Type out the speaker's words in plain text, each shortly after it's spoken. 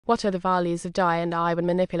What are the values of di and I when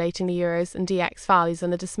manipulating the euros and dx values on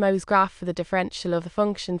the Desmos graph for the differential of the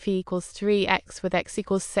function phi equals 3x with x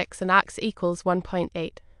equals 6 and x equals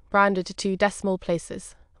 1.8, rounded to 2 decimal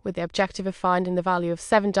places, with the objective of finding the value of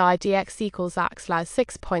 7 di dx equals x lies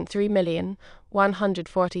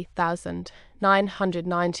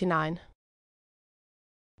 6.3,140,999.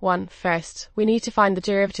 1. First, we need to find the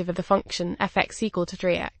derivative of the function fx equal to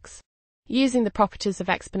 3x. Using the properties of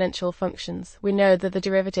exponential functions, we know that the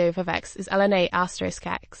derivative of x is ln asterisk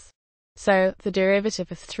x. So, the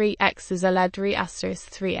derivative of 3x is ln 3 asterisk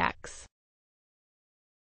 3x.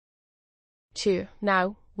 2.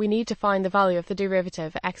 Now, we need to find the value of the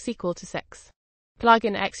derivative of x equal to 6. Plug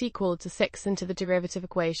in x equal to 6 into the derivative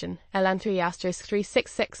equation, ln 3 asterisk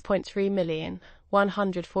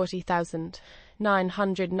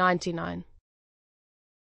 366.3,140,999.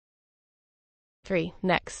 3.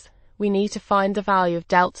 Next, we need to find the value of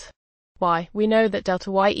delta y. We know that delta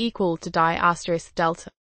y equal to di asterisk delta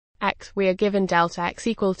x. We are given delta x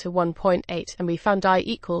equal to 1.8 and we found di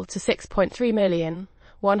equal to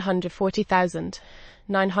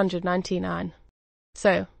 6.3,140,999.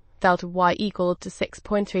 So, delta y equal to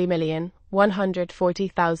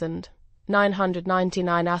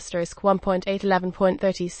 6.3,140,999 asterisk 1.8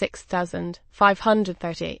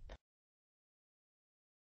 11.36,538.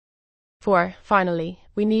 4. Finally,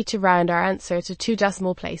 we need to round our answer to 2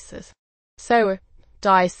 decimal places. So,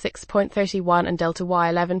 di 6.31 and delta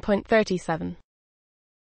y 11.37.